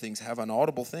these other things have an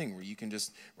Audible thing where you can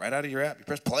just, right out of your app, you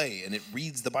press play and it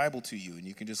reads the Bible to you and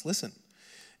you can just listen.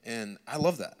 And I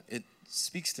love that. It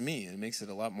speaks to me and it makes it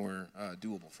a lot more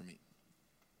doable for me.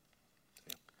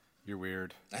 So, You're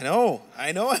weird. I know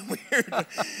I'm weird.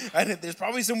 There's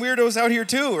probably some weirdos out here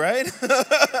too, right?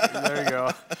 There you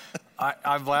go.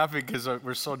 I'm laughing because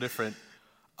we're so different.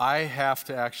 I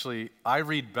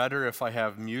read better if I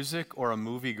have music or a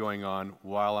movie going on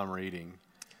while I'm reading.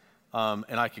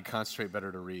 And I can concentrate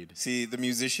better to read. See, the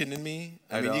musician in me,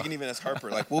 I mean, you can even ask Harper,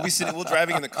 like, we'll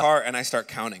driving in the car, and I start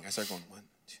counting. I start going, 1,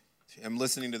 2, 3. I'm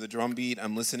listening to the drum beat.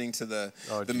 I'm listening to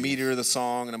the meter of the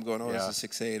song, and I'm going, this is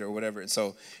 6/8 or whatever. And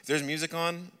so if there's music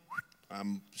on,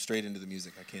 I'm straight into the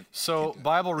music. I can't. So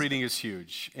Bible reading is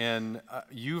huge, and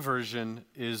YouVersion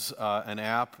is an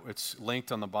app. It's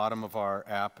linked on the bottom of our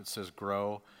app. It says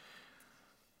Grow.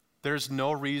 There's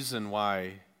no reason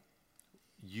why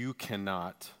you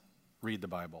cannot read the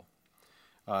Bible.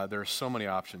 There are so many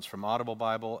options. From Audible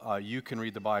Bible, you can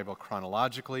read the Bible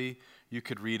chronologically. You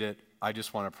could read it, I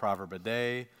just want a proverb a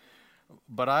day.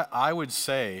 But I would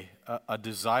say a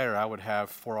desire I would have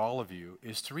for all of you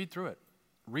is to read through it.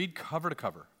 Read cover to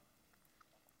cover.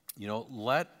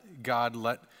 Let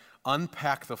God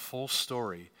unpack the full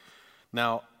story.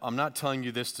 Now, I'm not telling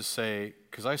you this to say,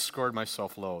 because I scored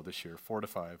myself low this year, 4 to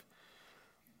 5,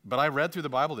 but I read through the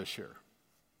Bible this year.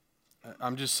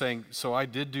 I'm just saying, so I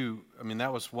did do,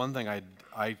 that was one thing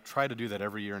I try to do that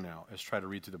every year now, is try to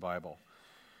read through the Bible.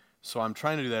 So I'm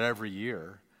trying to do that every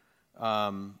year.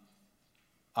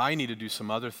 I need to do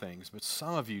some other things, but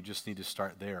some of you just need to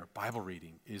start there. Bible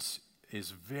reading is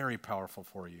very powerful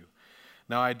for you.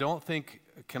 Now, I don't think,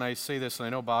 can I say this, and I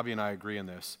know Bobby and I agree on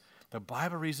this, the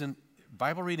Bible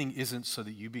reading isn't so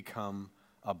that you become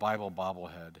a Bible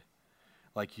bobblehead,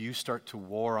 like you start to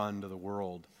war onto the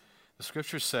world. The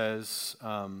scripture says,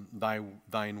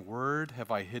 thine word have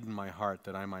I hidden in my heart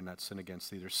that I might not sin against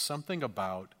thee. There's something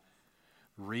about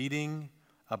reading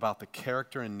about the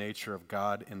character and nature of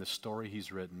God in the story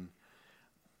he's written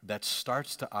that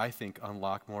starts to, I think,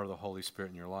 unlock more of the Holy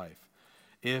Spirit in your life.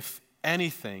 If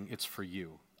anything, it's for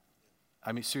you.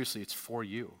 Seriously, it's for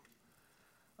you.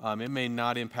 It may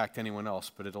not impact anyone else,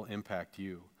 but it'll impact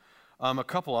you. A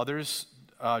couple others,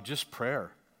 just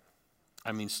prayer.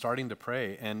 Starting to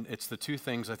pray. And it's the two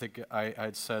things I think I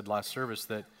had said last service,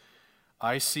 that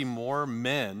I see more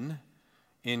men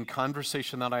in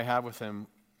conversation that I have with them,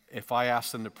 if I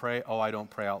ask them to pray, I don't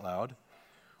pray out loud,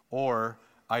 or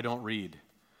I don't read.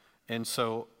 And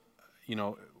so,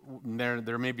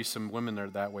 there may be some women that are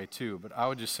that way too, but I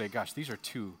would just say, gosh, these are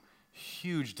two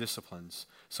huge disciplines.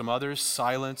 Some others,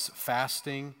 silence,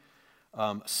 fasting,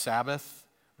 Sabbath,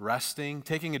 resting,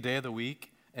 taking a day of the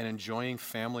week, and enjoying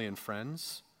family and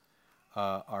friends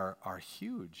are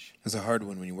huge. It's a hard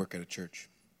one when you work at a church.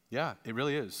 Yeah, it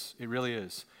really is. It really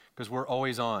is. Because we're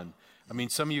always on.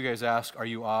 Some of you guys ask, are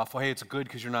you off? Well, hey, it's good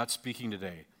because you're not speaking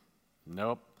today.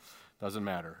 Nope, doesn't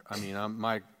matter.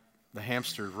 The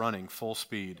hamster's running full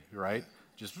speed, right?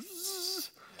 Just,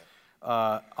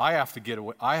 I have to get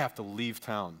away. I have to leave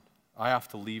town.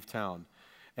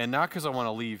 And not because I want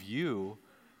to leave you,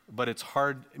 but it's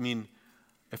hard.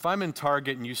 If I'm in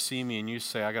Target and you see me and you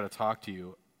say, I got to talk to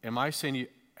you, am I saying to you,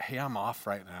 hey, I'm off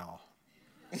right now?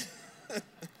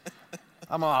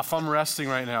 I'm off. I'm resting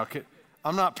right now.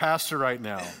 I'm not pastor right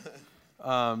now.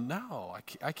 No,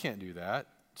 I can't do that.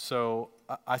 So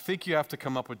I think you have to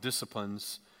come up with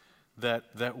disciplines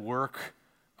that work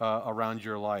around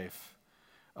your life.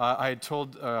 I had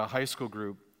told a high school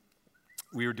group,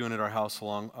 we were doing it at our house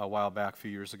a while back, a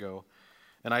few years ago,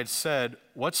 and I'd said,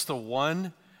 what's the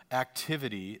one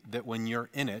activity that when you're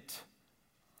in it,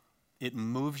 it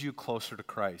moves you closer to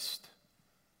Christ?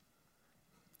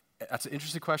 That's an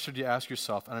interesting question to ask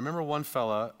yourself. And I remember one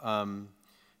fella,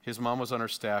 his mom was on our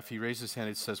staff. He raised his hand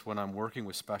and says, when I'm working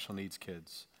with special needs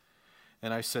kids.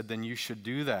 And I said, then you should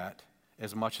do that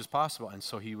as much as possible. And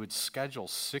so he would schedule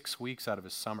 6 weeks out of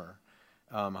his summer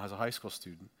as a high school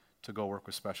student to go work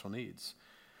with special needs.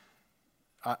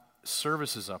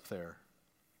 Service is up there.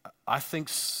 I think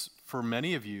for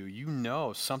many of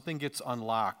you, something gets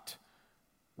unlocked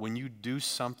when you do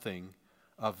something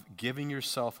of giving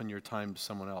yourself and your time to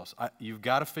someone else. You've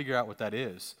got to figure out what that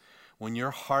is. When your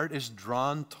heart is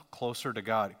drawn closer to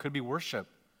God, it could be worship.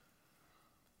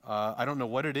 I don't know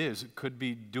what it is. It could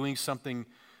be doing something,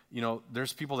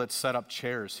 there's people that set up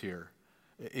chairs here.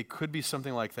 It could be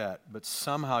something like that, but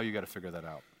somehow you got to figure that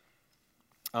out.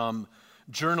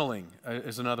 Journaling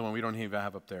is another one we don't even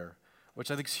have up there, which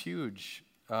I think is huge.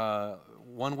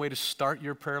 One way to start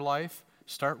your prayer life,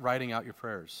 start writing out your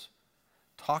prayers.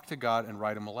 Talk to God and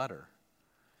write him a letter.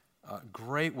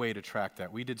 Great way to track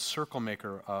that. We did Circle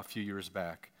Maker a few years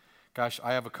back. Gosh,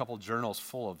 I have a couple journals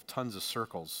full of tons of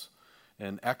circles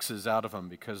and X's out of them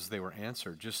because they were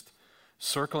answered. Just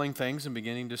circling things and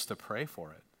beginning just to pray for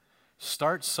it.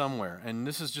 Start somewhere, and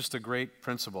this is just a great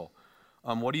principle.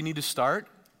 What do you need to start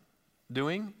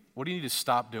doing? What do you need to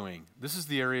stop doing? This is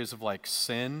the areas of like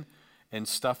sin and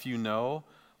stuff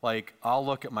Like, I'll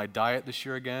look at my diet this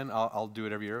year again. I'll do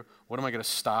it every year. What am I going to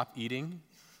stop eating?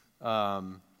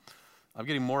 I'm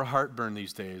getting more heartburn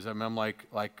these days. I'm like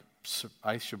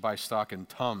I should buy stock in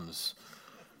Tums.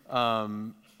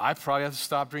 I probably have to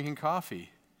stop drinking coffee,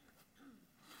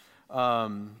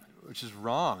 which is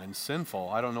wrong and sinful.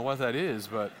 I don't know what that is,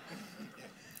 but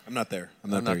I'm not there. I'm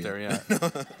not there yet.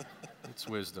 It's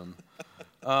wisdom.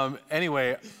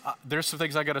 Anyway, there's some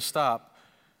things I got to stop.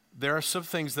 There are some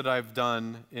things that I've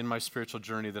done in my spiritual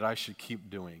journey that I should keep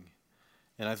doing.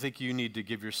 And I think you need to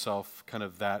give yourself kind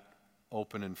of that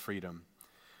open and freedom.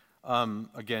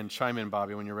 Again, chime in,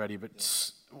 Bobby, when you're ready.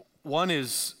 But one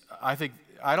is, I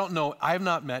don't know, I have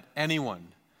not met anyone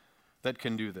that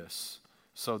can do this.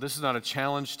 So this is not a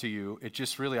challenge to you. It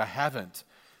just really, I haven't.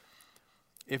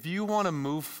 If you want to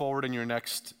move forward in your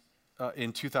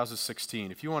in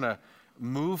 2016, if you want to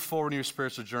move forward in your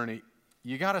spiritual journey,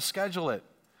 you got to schedule it.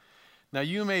 Now,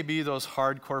 you may be those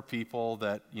hardcore people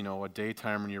that, a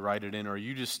daytime when you write it in, or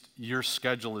your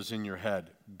schedule is in your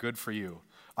head. Good for you.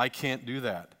 I can't do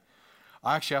that.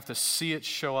 I actually have to see it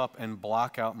show up and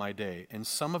block out my day. And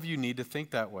some of you need to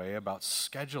think that way about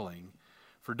scheduling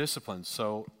for discipline.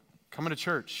 So coming to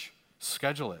church,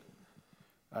 schedule it.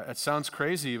 It sounds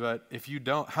crazy, but if you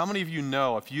don't, how many of you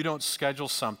know if you don't schedule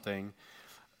something,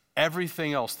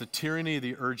 everything else, the tyranny of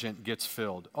the urgent gets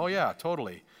filled? Oh yeah,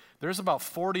 totally. There's about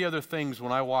 40 other things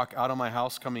when I walk out of my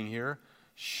house coming here.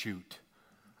 Shoot.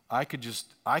 I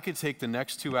could take the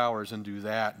next 2 hours and do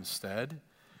that instead.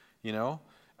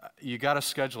 You got to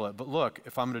schedule it. But look,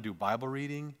 if I'm going to do Bible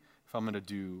reading, if I'm going to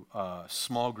do a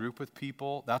small group with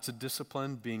people, that's a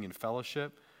discipline, being in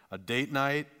fellowship. A date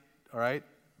night, all right,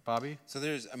 Bobby? So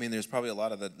there's probably a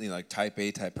lot of the like type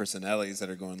A type personalities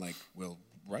that are going like, well,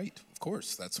 right, of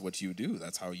course, that's what you do.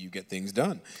 That's how you get things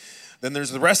done. Then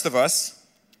there's the rest of us,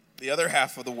 the other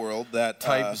half of the world that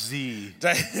type Z,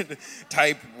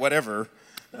 type whatever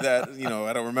that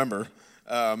I don't remember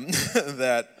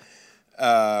that.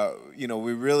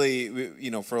 We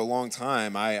really, for a long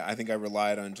time, I think I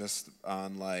relied on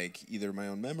like either my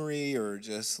own memory or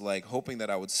just like hoping that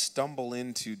I would stumble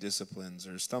into disciplines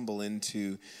or stumble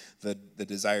into the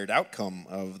desired outcome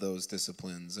of those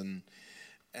disciplines. And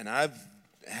I've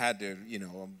had to,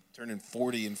 I'm turning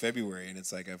 40 in February, and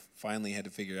it's like I've finally had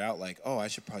to figure out like, oh, I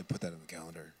should probably put that on the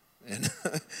calendar.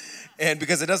 And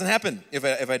because it doesn't happen if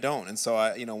I don't. And so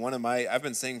I've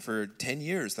been saying for 10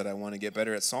 years that I want to get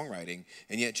better at songwriting,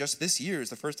 and yet just this year is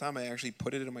the first time I actually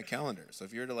put it in my calendar. So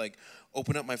if you're to like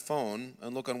open up my phone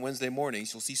and look on Wednesday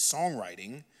mornings, you'll see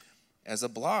songwriting as a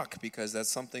block, because that's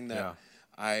something that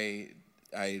I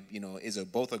is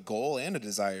both a goal and a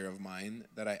desire of mine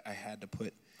that I had to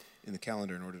put in the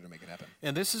calendar in order to make it happen.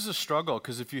 And this is a struggle,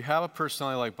 because if you have a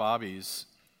personality like Bobby's,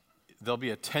 there'll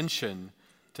be a tension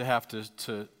to have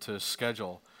to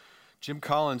schedule. Jim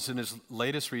Collins, in his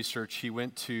latest research, he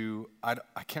went to, I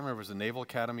can't remember if it was the Naval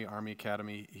Academy, Army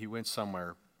Academy. He went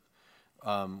somewhere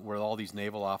where all these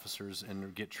naval officers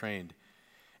and get trained.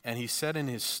 And he said in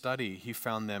his study, he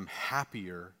found them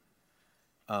happier,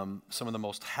 some of the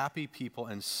most happy people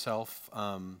and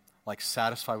satisfied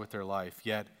with their life,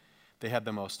 yet they had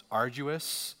the most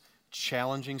arduous,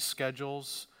 challenging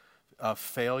schedules,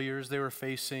 failures they were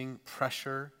facing,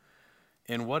 pressure.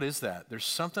 And what is that? There's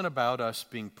something about us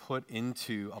being put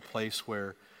into a place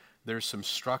where there's some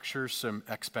structure, some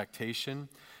expectation.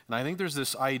 And I think there's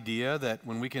this idea that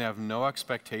when we can have no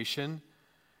expectation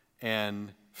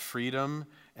and freedom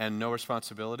and no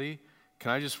responsibility,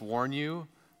 can I just warn you,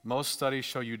 most studies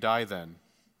show you die then.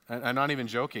 And I'm not even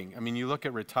joking. I mean, you look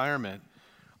at retirement,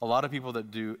 a lot of people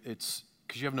that do, it's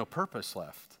because you have no purpose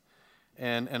left.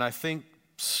 And I think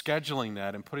scheduling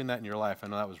that and putting that in your life, I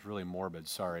know that was really morbid,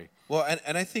 sorry. Well,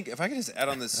 and I think if I could just add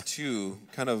on this too,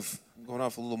 kind of going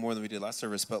off a little more than we did last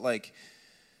service, but like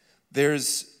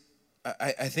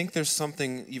I think there's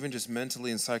something even just mentally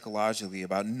and psychologically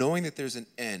about knowing that there's an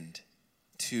end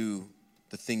to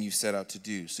the thing you set out to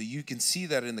do. So you can see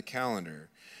that in the calendar.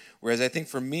 Whereas I think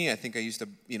for me, I used to,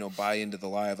 buy into the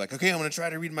lie of like, okay, I'm going to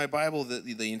try to read my Bible,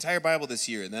 the entire Bible this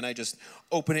year. And then I just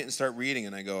open it and start reading,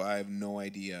 and I go, I have no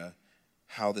idea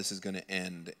how this is going to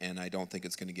end, and I don't think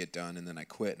it's going to get done, and then I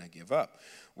quit and I give up.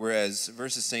 Whereas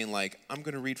versus saying like, I'm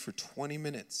going to read for 20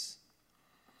 minutes.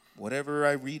 Whatever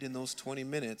I read in those 20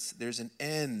 minutes, there's an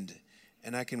end,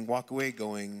 and I can walk away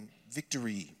going,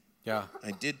 victory. Yeah.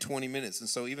 I did 20 minutes. And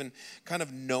so even kind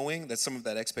of knowing that some of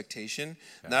that expectation,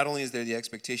 not only is there the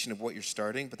expectation of what you're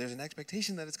starting, but there's an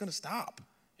expectation that it's going to stop.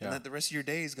 Yeah. And that the rest of your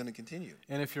day is going to continue.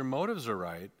 And if your motives are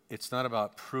right, it's not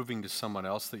about proving to someone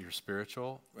else that you're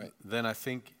spiritual. Right. Then I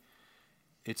think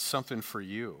it's something for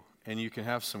you. And you can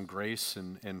have some grace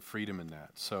and freedom in that.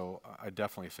 So I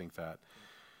definitely think that.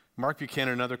 Mark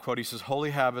Buchanan, another quote, he says, holy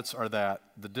habits are the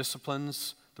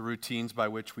disciplines, the routines by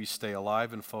which we stay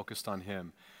alive and focused on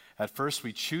Him. At first,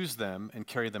 we choose them and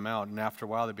carry them out, and after a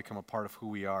while, they become a part of who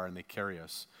we are, and they carry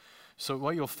us. So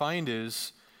what you'll find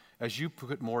is, as you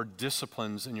put more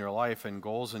disciplines in your life and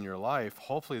goals in your life,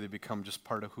 hopefully they become just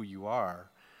part of who you are.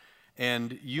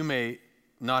 And you may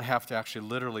not have to actually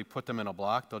literally put them in a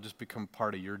block. They'll just become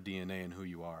part of your DNA and who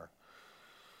you are.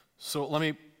 So let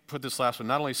me put this last one.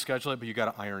 Not only schedule it, but you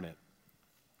got to iron it.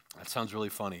 That sounds really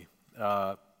funny.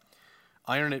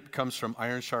 Iron it comes from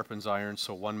iron sharpens iron,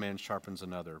 so one man sharpens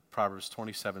another. Proverbs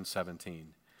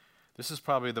 27:17. This is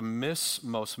probably the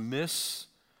most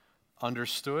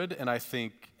misunderstood and I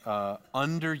think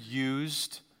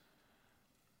underused,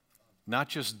 not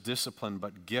just discipline,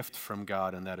 but gift from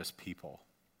God, and that is people.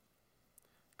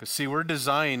 Because see, we're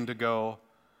designed to go,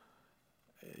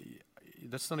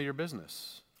 that's none of your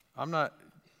business.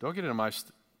 Don't get into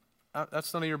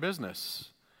that's none of your business.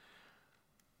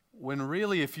 When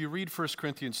really, if you read 1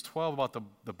 Corinthians 12 about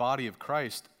the body of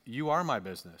Christ, you are my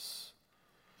business.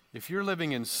 If you're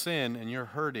living in sin and you're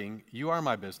hurting, you are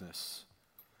my business.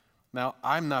 Now,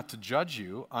 I'm not to judge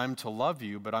you, I'm to love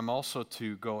you, but I'm also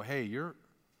to go, hey, you're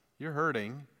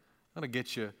hurting. I'm going to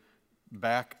get you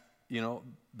back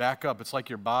up. It's like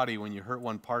your body when you hurt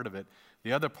one part of it.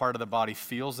 The other part of the body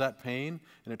feels that pain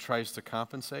and it tries to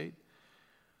compensate.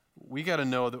 We got to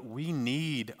know that we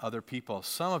need other people.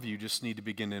 Some of you just need to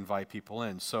begin to invite people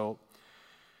in. So,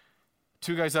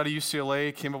 two guys out of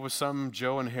UCLA came up with something,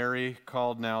 Joe and Harry,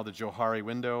 called now the Johari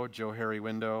window, Joe-Harry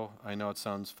window. I know it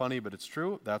sounds funny, but it's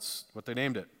true. That's what they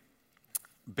named it.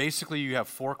 Basically, you have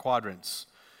 4 quadrants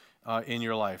in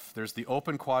your life. There's the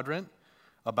open quadrant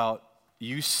about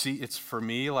you see, it's for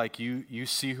me, like you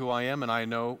see who I am and I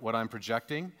know what I'm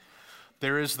projecting.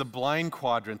 There is the blind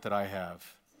quadrant that I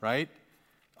have, right?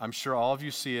 I'm sure all of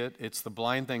you see it. It's the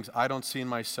blind things I don't see in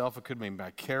myself. It could be my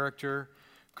character,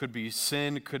 could be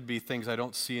sin, could be things I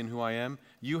don't see in who I am.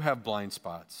 You have blind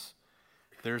spots.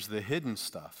 There's the hidden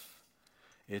stuff.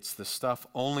 It's the stuff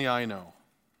only I know.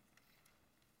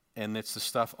 And it's the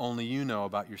stuff only you know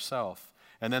about yourself.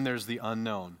 And then there's the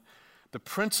unknown. The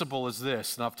principle is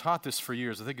this, and I've taught this for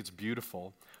years. I think it's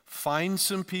beautiful. Find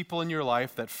some people in your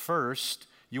life that first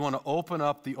you want to open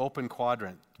up the open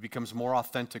quadrant. It becomes more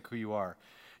authentic who you are.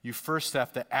 You first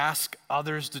have to ask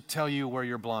others to tell you where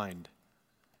you're blind.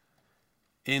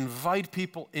 Invite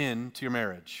people into your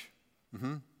marriage.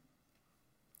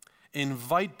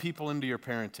 Invite people into your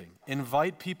parenting.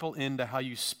 Invite people into how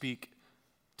you speak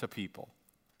to people.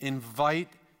 Invite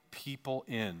people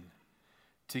in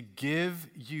to give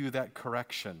you that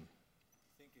correction.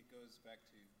 I think it goes back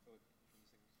to...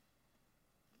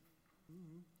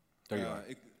 There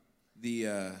you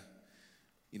are.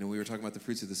 We were talking about the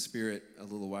fruits of the Spirit a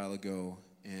little while ago,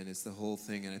 and it's the whole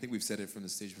thing, and I think we've said it from the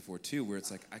stage before too, where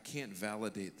it's like, I can't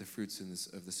validate the fruits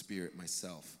of the Spirit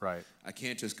myself. Right. I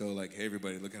can't just go like, hey,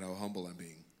 everybody, look at how humble I'm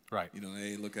being. Right.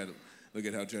 Hey, look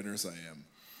at how generous I am.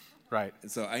 Right.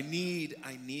 And so I need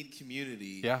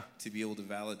community to be able to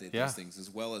validate those things, as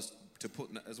well as to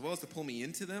pull me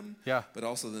into them. Yeah. But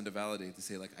also then to validate, to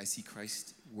say like, I see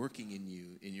Christ working in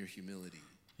you in your humility.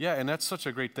 Yeah, and that's such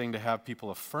a great thing to have people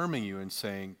affirming you and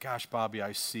saying, gosh, Bobby,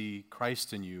 I see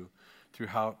Christ in you through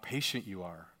how patient you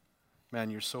are. Man,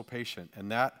 you're so patient.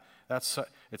 And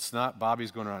it's not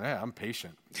Bobby's going around, hey, I'm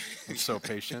patient. I'm so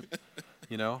patient,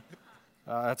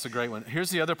 That's a great one. Here's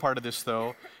the other part of this,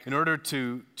 though. In order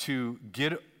to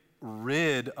get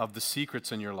rid of the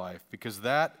secrets in your life, because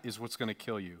that is what's going to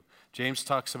kill you. James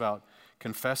talks about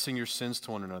confessing your sins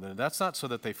to one another. That's not so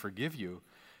that they forgive you.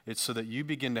 It's so that you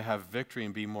begin to have victory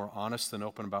and be more honest and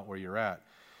open about where you're at.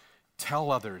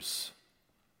 Tell others.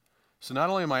 So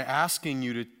not only am I asking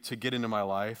you to get into my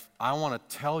life, I want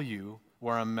to tell you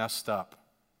where I'm messed up.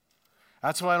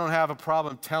 That's why I don't have a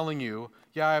problem telling you,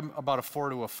 I'm about a 4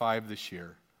 to a 5 this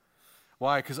year.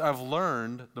 Why? Because I've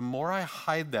learned the more I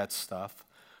hide that stuff,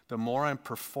 the more I'm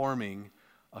performing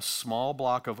a small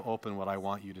block of open what I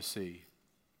want you to see.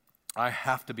 I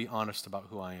have to be honest about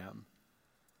who I am.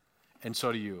 And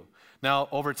so do you. Now,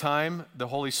 over time, the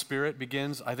Holy Spirit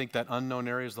begins, I think that unknown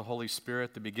area is the Holy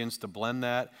Spirit that begins to blend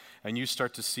that, and you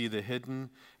start to see the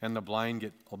hidden and the blind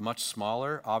get much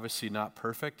smaller, obviously not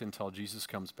perfect until Jesus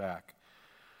comes back.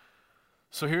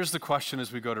 So here's the question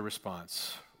as we go to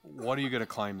response. What are you going to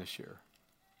climb this year?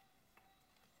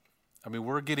 I mean,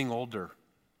 we're getting older.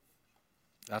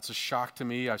 That's a shock to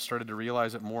me. I've started to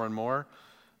realize it more and more.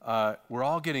 We're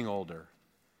all getting older.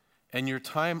 And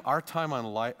our time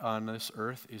on this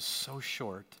earth is so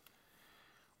short.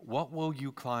 What will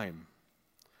you climb?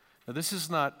 Now, this is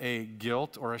not a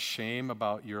guilt or a shame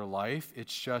about your life.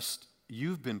 It's just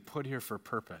you've been put here for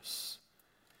purpose,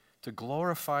 to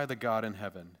glorify the God in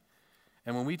heaven.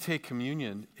 And when we take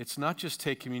communion, it's not just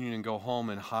take communion and go home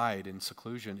and hide in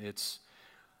seclusion. It's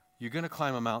you're going to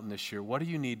climb a mountain this year. What do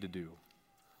you need to do?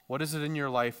 What is it in your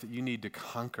life that you need to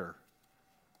conquer?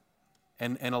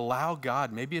 And allow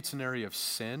God, maybe it's an area of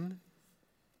sin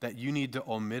that you need to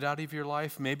omit out of your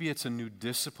life. Maybe it's a new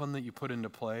discipline that you put into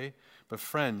play. But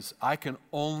friends,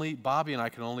 Bobby and I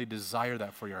can only desire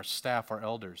that for you, our staff, our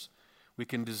elders. We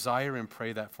can desire and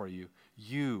pray that for you.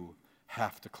 You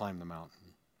have to climb the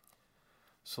mountain.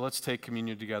 So let's take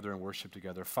communion together and worship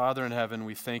together. Father in heaven,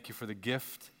 we thank you for the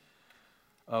gift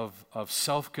of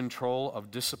self-control,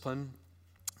 of discipline.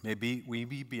 Maybe we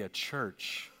be a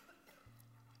church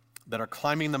that are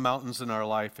climbing the mountains in our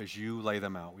life as you lay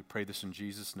them out. We pray this in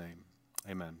Jesus' name.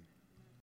 Amen.